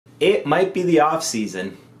It might be the off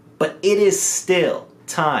season, but it is still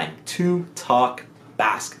time to talk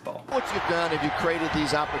basketball. What you've done if you created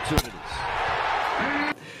these opportunities.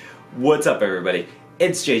 What's up, everybody?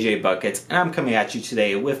 It's JJ Buckets, and I'm coming at you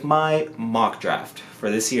today with my mock draft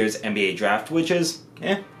for this year's NBA draft, which is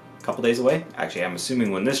a couple days away. Actually, I'm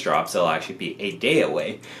assuming when this drops, it'll actually be a day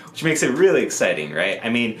away, which makes it really exciting, right? I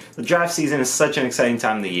mean, the draft season is such an exciting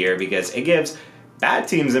time of the year because it gives bad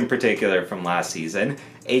teams in particular from last season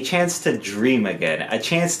a chance to dream again, a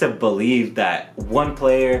chance to believe that one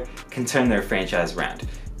player can turn their franchise around.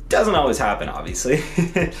 Doesn't always happen, obviously,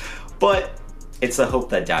 but it's the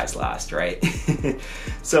hope that dies last, right?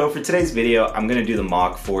 So for today's video, I'm gonna do the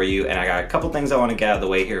mock for you, and I got a couple things I wanna get out of the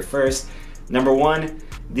way here first. Number one,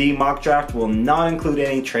 the mock draft will not include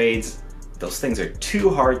any trades. Those things are too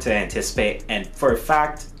hard to anticipate, and for a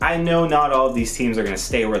fact, I know not all of these teams are going to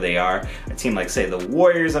stay where they are. A team like, say, the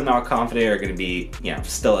Warriors, I'm not confident are going to be,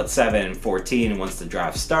 still at 7 and 14 once the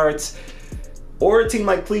draft starts. Or a team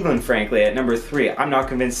like Cleveland, frankly, at number 3, I'm not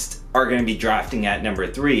convinced are going to be drafting at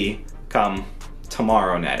number 3 come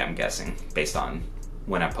tomorrow night, I'm guessing, based on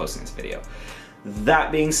when I'm posting this video.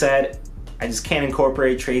 That being said, I just can't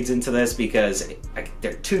incorporate trades into this because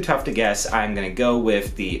they're too tough to guess. I'm gonna go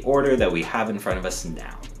with the order that we have in front of us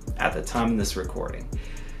now, at the time of this recording.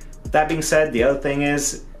 That being said, the other thing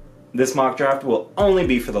is, this mock draft will only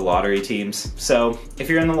be for the lottery teams. So if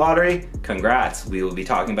you're in the lottery, congrats, we will be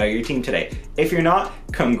talking about your team today. If you're not,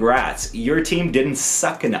 congrats, your team didn't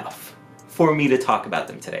suck enough for me to talk about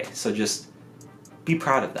them today. So just be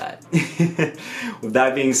proud of that. With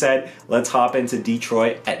that being said, let's hop into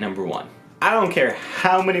Detroit at number 1. I don't care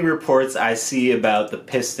how many reports I see about the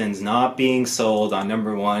Pistons not being sold on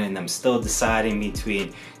number 1 and them still deciding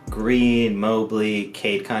between Green, Mobley,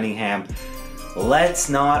 Cade Cunningham. Let's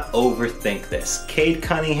not overthink this. Cade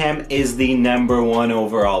Cunningham is the number 1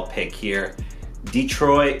 overall pick here.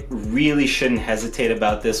 Detroit really shouldn't hesitate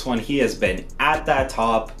about this one. He has been at that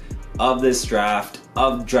top of this draft,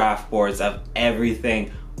 of draft boards, of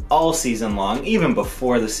everything all season long. Even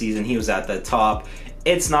before the season, he was at the top.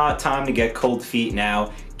 It's not time to get cold feet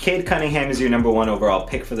now. Cade Cunningham is your number 1 overall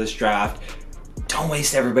pick for this draft. Don't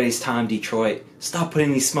waste everybody's time, Detroit. Stop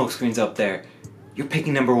putting these smoke screens up there. You're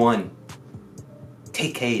picking number 1.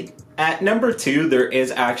 Take Cade. At number 2, there is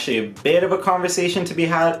actually a bit of a conversation to be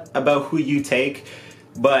had about who you take,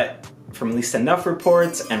 but from at least enough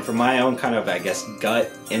reports and from my own kind of, I guess, gut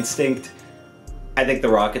instinct, I think the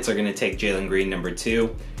Rockets are going to take Jalen Green number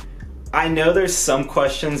 2. I know there's some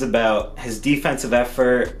questions about his defensive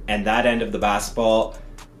effort and that end of the basketball,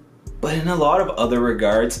 but in a lot of other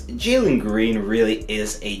regards, Jalen Green really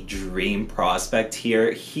is a dream prospect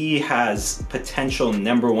here. He has potential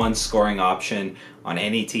number 1 scoring option on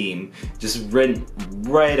any team, just written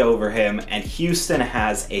right over him, and Houston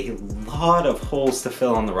has a lot of holes to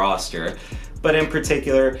fill on the roster, but in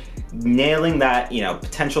particular, nailing that,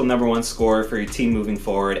 potential number 1 scorer for your team moving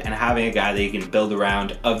forward and having a guy that you can build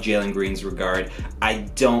around of Jalen Green's regard, I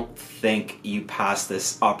don't think you pass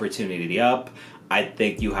this opportunity up. I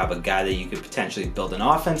think you have a guy that you could potentially build an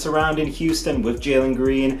offense around in Houston with Jalen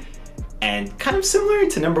Green, and kind of similar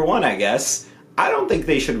to number 1, I guess. I don't think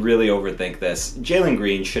they should really overthink this. Jalen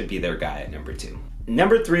Green should be their guy at number 2.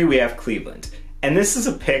 Number 3, we have Cleveland. And this is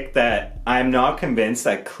a pick that I'm not convinced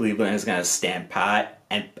that Cleveland is going to stand pat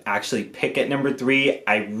and actually pick at number 3.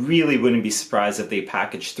 I really wouldn't be surprised if they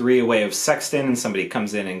package 3 away of Sexton and somebody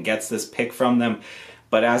comes in and gets this pick from them.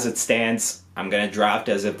 But as it stands, I'm going to draft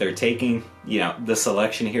as if they're taking, the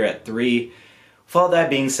selection here at 3. With all that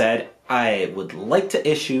being said, I would like to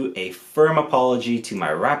issue a firm apology to my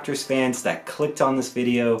Raptors fans that clicked on this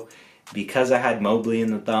video because I had Mobley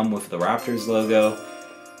in the thumb with the Raptors logo.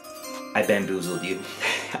 I bamboozled you.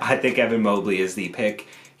 I think Evan Mobley is the pick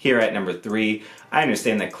here at number 3. I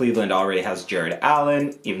understand that Cleveland already has Jared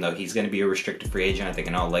Allen, even though he's going to be a restricted free agent. I think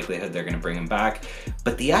in all likelihood they're going to bring him back.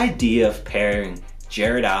 But the idea of pairing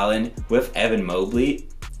Jared Allen with Evan Mobley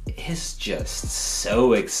is just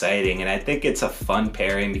so exciting, and I think it's a fun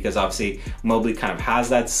pairing because obviously Mobley kind of has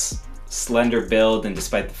that slender build, and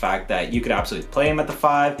despite the fact that you could absolutely play him at the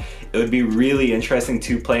 5, it would be really interesting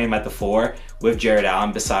to play him at the 4 with Jared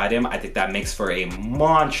Allen beside him. I think that makes for a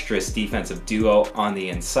monstrous defensive duo on the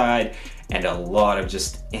inside, and a lot of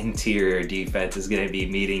just interior defense is going to be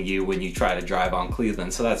meeting you when you try to drive on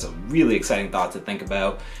Cleveland, so that's a really exciting thought to think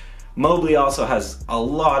about. Mobley also has a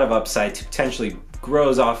lot of upside to potentially grow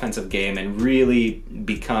his offensive game and really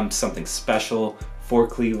become something special for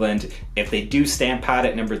Cleveland. If they do stand pat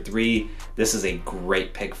at number 3, this is a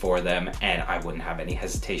great pick for them, and I wouldn't have any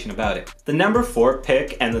hesitation about it. The number 4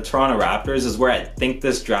 pick and the Toronto Raptors is where I think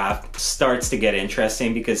this draft starts to get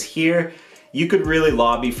interesting, because here you could really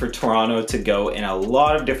lobby for Toronto to go in a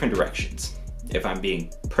lot of different directions, if I'm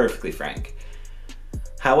being perfectly frank.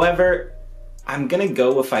 However, I'm gonna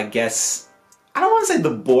go with, I guess, I don't want to say the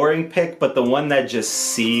boring pick, but the one that just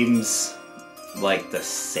seems like the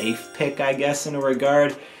safe pick, I guess, in a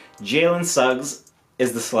regard. Jalen Suggs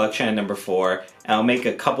is the selection at number 4, and I'll make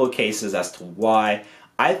a couple of cases as to why.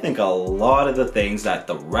 I think a lot of the things that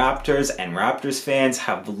the Raptors and Raptors fans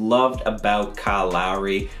have loved about Kyle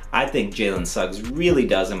Lowry, I think Jalen Suggs really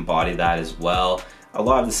does embody that as well. A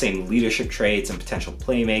lot of the same leadership traits and potential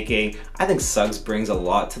playmaking. I think Suggs brings a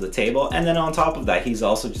lot to the table, and then on top of that, he's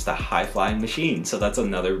also just a high-flying machine, so that's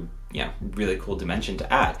another, really cool dimension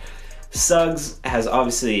to add. Suggs has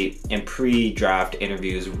obviously, in pre-draft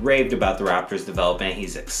interviews, raved about the Raptors' development.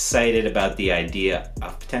 He's excited about the idea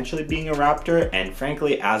of potentially being a Raptor, and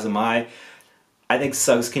frankly, as am I. I think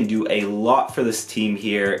Suggs can do a lot for this team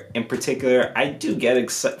here. In particular, I do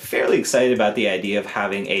get fairly excited about the idea of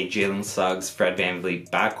having a Jalen Suggs, Fred VanVleet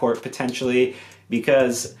backcourt potentially,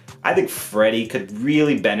 because I think Freddie could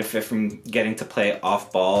really benefit from getting to play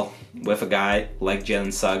off ball with a guy like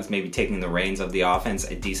Jalen Suggs, maybe taking the reins of the offense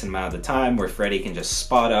a decent amount of the time, where Freddie can just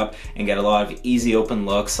spot up and get a lot of easy open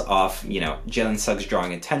looks off, Jalen Suggs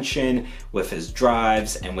drawing attention with his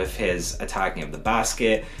drives and with his attacking of the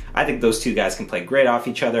basket. I think those two guys can play great off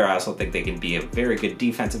each other. I also think they can be a very good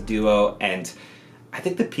defensive duo, and I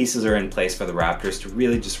think the pieces are in place for the Raptors to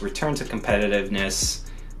really just return to competitiveness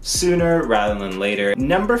sooner rather than later.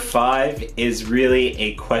 Number 5 is really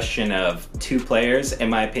a question of 2 players, in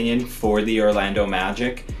my opinion, for the Orlando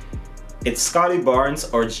Magic. It's Scotty Barnes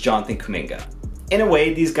or it's Jonathan Kuminga. In a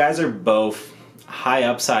way, these guys are both high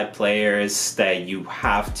upside players that you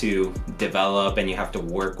have to develop and you have to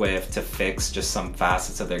work with to fix just some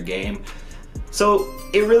facets of their game. So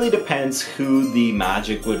it really depends who the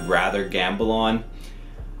Magic would rather gamble on.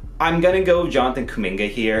 I'm gonna go Jonathan Kuminga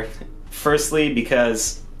here. Firstly,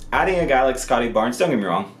 because adding a guy like Scotty Barnes, don't get me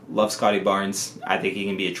wrong, love Scotty Barnes. I think he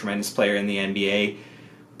can be a tremendous player in the NBA.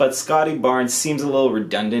 But Scotty Barnes seems a little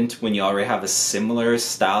redundant when you already have a similar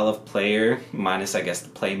style of player, minus, I guess, the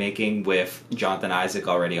playmaking, with Jonathan Isaac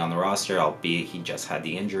already on the roster, albeit he just had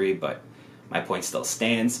the injury, but my point still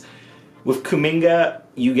stands. With Kuminga,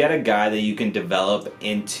 you get a guy that you can develop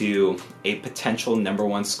into a potential number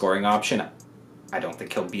 1 scoring option. I don't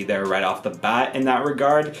think he'll be there right off the bat in that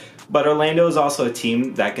regard, but Orlando is also a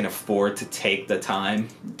team that can afford to take the time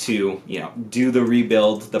to, do the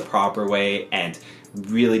rebuild the proper way and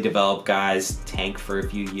really develop guys, tank for a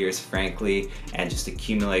few years, frankly, and just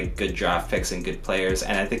accumulate good draft picks and good players.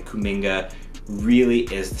 And I think Kuminga really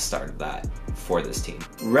is the start of that for this team.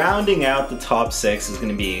 Rounding out the top 6 is going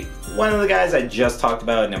to be one of the guys I just talked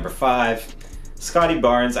about at number 5. Scotty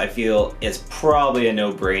Barnes, I feel, is probably a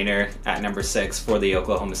no-brainer at number 6 for the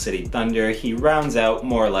Oklahoma City Thunder. He rounds out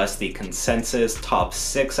more or less the consensus top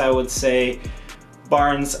 6, I would say.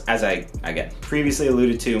 Barnes, as I, again, previously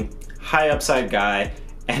alluded to, high upside guy,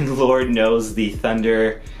 and Lord knows the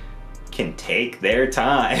Thunder can take their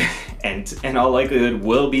time and in all likelihood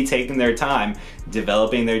will be taking their time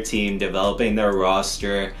developing their team, developing their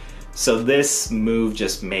roster. So this move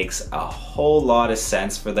just makes a whole lot of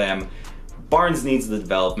sense for them. Barnes needs the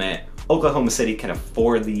development. Oklahoma City can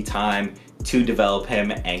afford the time to develop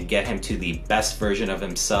him and get him to the best version of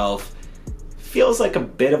himself. Feels like a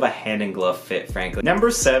bit of a hand-in-glove fit, frankly.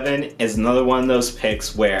 Number 7 is another one of those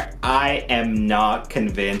picks where I am not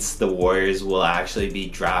convinced the Warriors will actually be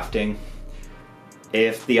drafting.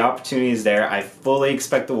 If the opportunity is there, I fully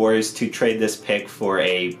expect the Warriors to trade this pick for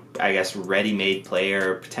a, I guess, ready-made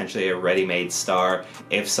player, potentially a ready-made star,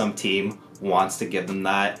 if some team wants to give them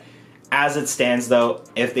that. As it stands though,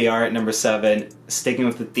 if they are at number 7, sticking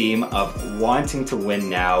with the theme of wanting to win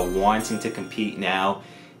now, wanting to compete now,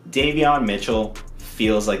 Davion Mitchell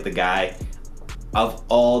feels like the guy. Of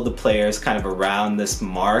all the players kind of around this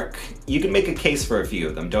mark, you can make a case for a few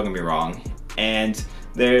of them, don't get me wrong. And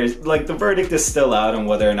there's, like, the verdict is still out on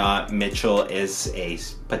whether or not Mitchell is a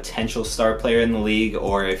potential star player in the league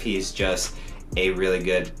or if he's just a really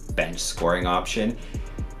good bench scoring option.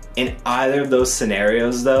 In either of those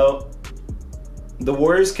scenarios though, the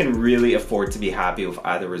Warriors can really afford to be happy with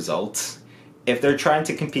either result. If they're trying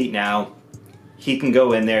to compete now, he can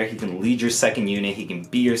go in there, he can lead your second unit, he can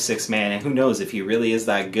be your 6th man, and who knows, if he really is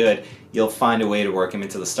that good, you'll find a way to work him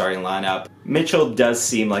into the starting lineup. Mitchell does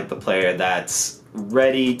seem like the player that's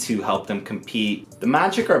ready to help them compete. The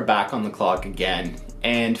Magic are back on the clock again,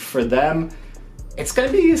 and for them, It's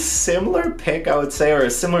going to be a similar pick, I would say, or a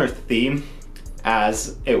similar theme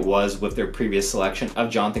as it was with their previous selection of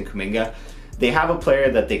Jonathan Kuminga. They have a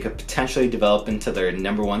player that they could potentially develop into their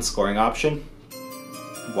 #1 scoring option.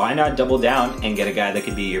 Why not double down and get a guy that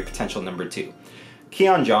could be your potential #2?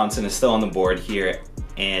 Keon Johnson is still on the board here,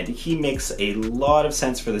 and he makes a lot of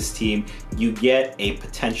sense for this team. You get a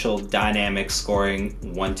potential dynamic scoring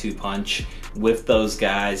 1-2 punch with those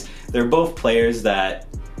guys. They're both players that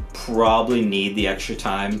probably need the extra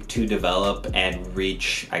time to develop and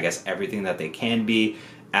reach, I guess, everything that they can be.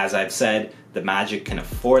 As I've said, the Magic can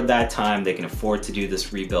afford that time. They can afford to do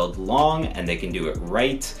this rebuild long, and they can do it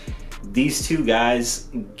right. These two guys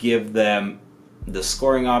give them the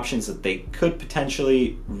scoring options that they could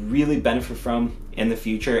potentially really benefit from in the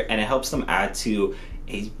future, and it helps them add to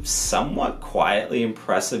a somewhat quietly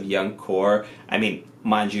impressive young core. I mean,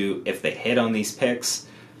 mind you, if they hit on these picks,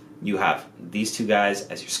 you have these two guys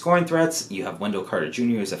as your scoring threats. You have Wendell Carter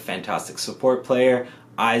Jr., who's a fantastic support player.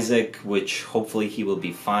 Isaac, which hopefully he will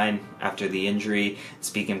be fine after the injury.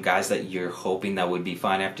 Speaking of guys that you're hoping that would be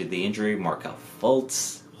fine after the injury, Markelle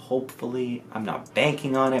Fultz. Hopefully, I'm not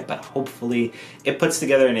banking on it, but hopefully it puts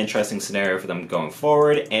together an interesting scenario for them going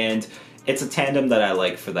forward, and it's a tandem that I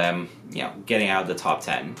like for them, you know, getting out of the top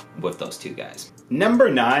 10 with those two guys.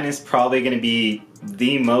 #9 is probably going to be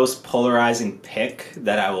the most polarizing pick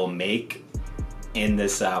that I will make in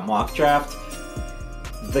this mock draft.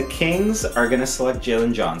 The Kings are going to select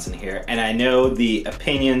Jalen Johnson here, and I know the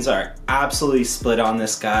opinions are absolutely split on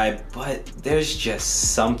this guy, but there's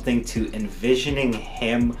just something to envisioning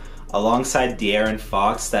him alongside De'Aaron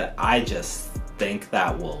Fox that I just think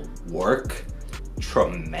that will work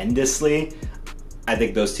tremendously. I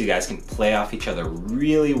think those two guys can play off each other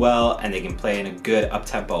really well, and they can play in a good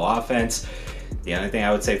up-tempo offense. The only thing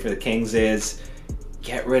I would say for the Kings is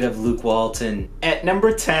get rid of Luke Walton. At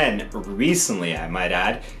 #10, recently I might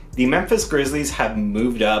add, the Memphis Grizzlies have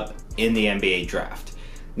moved up in the NBA draft.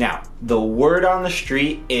 Now, the word on the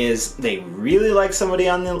street is they really like somebody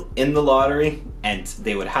in the lottery, and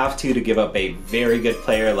they would have to give up a very good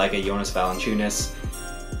player like a Jonas Valanciunas.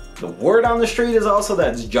 The word on the street is also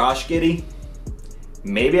that it's Josh Giddey.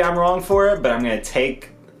 Maybe I'm wrong for it, but I'm going to take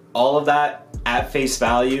all of that at face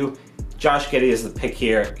value. Josh Giddey is the pick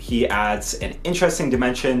here. He adds an interesting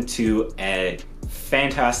dimension to a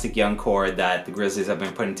fantastic young core that the Grizzlies have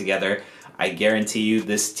been putting together. I guarantee you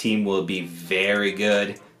this team will be very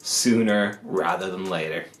good sooner rather than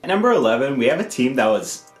later. At #11, we have a team that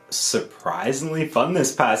was surprisingly fun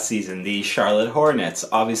this past season, the Charlotte Hornets.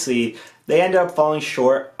 Obviously, they ended up falling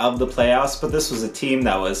short of the playoffs, but this was a team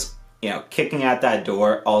that was, you know, kicking at that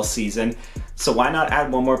door all season. So why not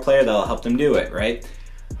add one more player that'll help them do it, right?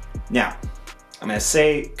 Now, I'm going to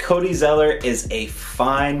say Cody Zeller is a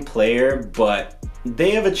fine player, but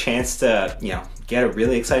they have a chance to, you know, get a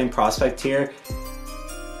really exciting prospect here.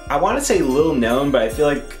 I want to say little known, but I feel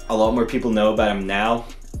like a lot more people know about him now.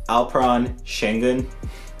 Alperen Sengun.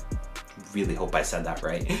 Really hope I said that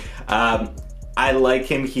right. I like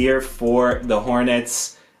him here for the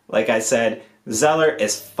Hornets. Like I said, Zeller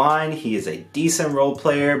is fine. He is a decent role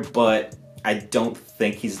player, but I don't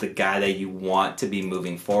think he's the guy that you want to be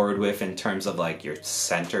moving forward with in terms of like your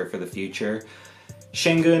center for the future.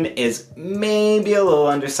 Sengun is maybe a little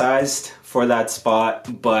undersized for that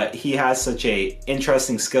spot, but he has such a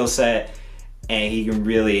interesting skill set, and he can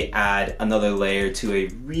really add another layer to a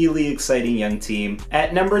really exciting young team.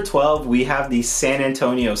 At #12, we have the San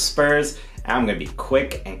Antonio Spurs. I'm going to be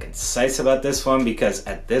quick and concise about this one because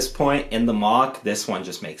at this point in the mock, this one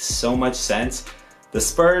just makes so much sense. The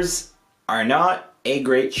Spurs are not a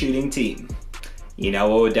great shooting team. You know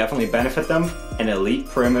what would definitely benefit them? An elite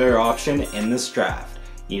perimeter option in this draft.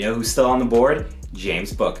 You know who's still on the board?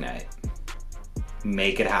 James Bouknight.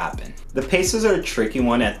 Make it happen. The Pacers are a tricky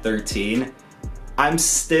one at 13. I'm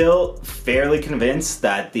still fairly convinced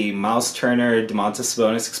that the Miles Turner, Domantas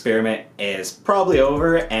Sabonis experiment is probably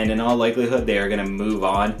over, and in all likelihood they are going to move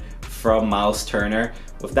on from Miles Turner.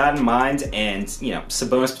 With that in mind, and you know,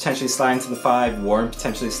 Sabonis potentially sliding to the 5, Warren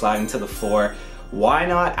potentially sliding to the 4, why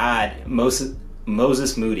not add Moses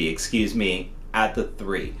Moody, at the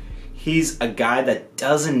 3? He's a guy that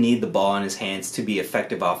doesn't need the ball in his hands to be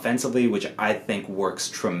effective offensively, which I think works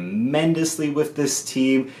tremendously with this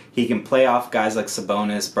team. He can play off guys like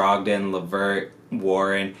Sabonis, Brogdon, LeVert,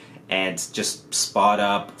 Warren, and just spot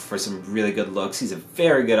up for some really good looks. He's a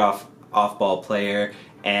very good off-ball player,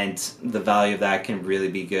 and the value of that can really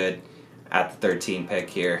be good at the 13 pick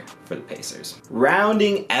here for the Pacers.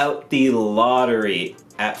 Rounding out the lottery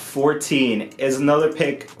at 14 is another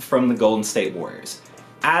pick from the Golden State Warriors.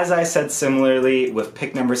 As I said similarly with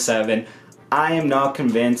pick #7, I am not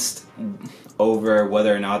convinced over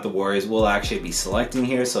whether or not the Warriors will actually be selecting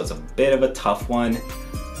here, so it's a bit of a tough one.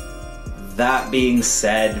 That being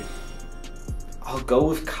said, I'll go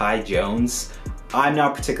with Kai Jones. I'm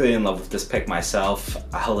not particularly in love with this pick myself,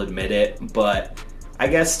 I'll admit it, but I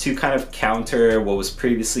guess to kind of counter what was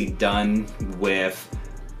previously done with,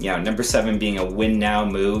 number 7 being a win now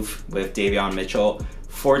move with Davion Mitchell,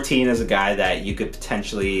 14 is a guy that you could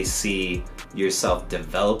potentially see yourself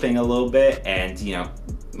developing a little bit and,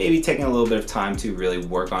 maybe taking a little bit of time to really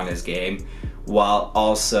work on his game, while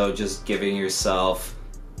also just giving yourself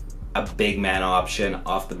a big man option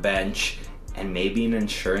off the bench and maybe an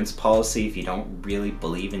insurance policy if you don't really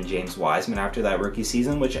believe in James Wiseman after that rookie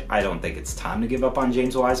season, which I don't think it's time to give up on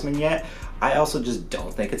James Wiseman yet. I also just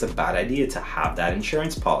don't think it's a bad idea to have that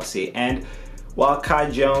insurance policy. And while Kai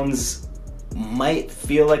Jones might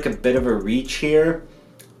feel like a bit of a reach here,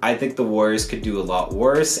 I think the Warriors could do a lot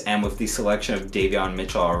worse, and with the selection of Davion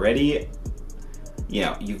Mitchell already,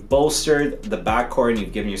 you've bolstered the backcourt and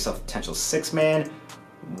you've given yourself a potential 6-man.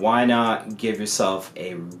 Why not give yourself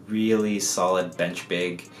a really solid bench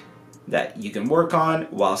big that you can work on,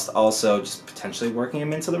 whilst also just potentially working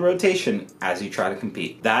him into the rotation as you try to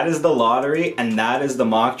compete? That is the lottery, and that is the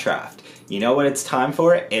mock draft. You know what it's time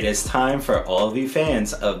for? It is time for all of you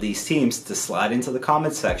fans of these teams to slide into the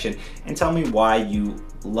comments section and tell me why you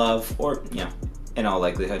love, or in all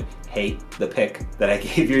likelihood, hate the pick that I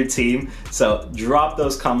gave your team. So drop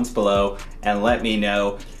those comments below and let me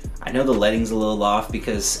know. I know the lighting's a little off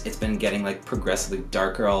because it's been getting like progressively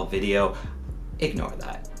darker all video. Ignore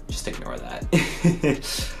that. Just ignore that.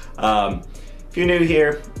 If you're new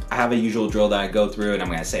here, I have a usual drill that I go through, and I'm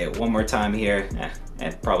gonna say it one more time here,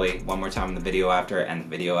 and probably one more time in the video after and the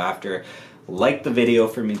video after. Like the video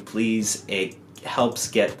for me, please. It helps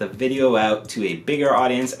get the video out to a bigger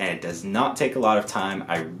audience, and it does not take a lot of time.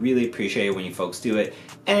 I really appreciate it when you folks do it.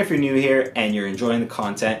 And if you're new here and you're enjoying the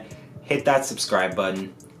content, hit that subscribe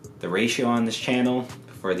button. The ratio on this channel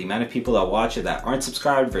for the amount of people that watch it that aren't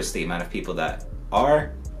subscribed versus the amount of people that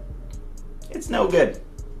are, it's no good.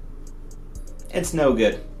 It's no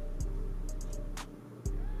good.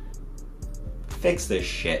 Fix this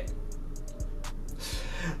shit.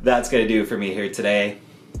 That's gonna do it for me here today.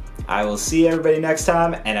 I will see everybody next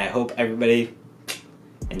time, and I hope everybody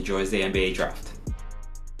enjoys the NBA draft.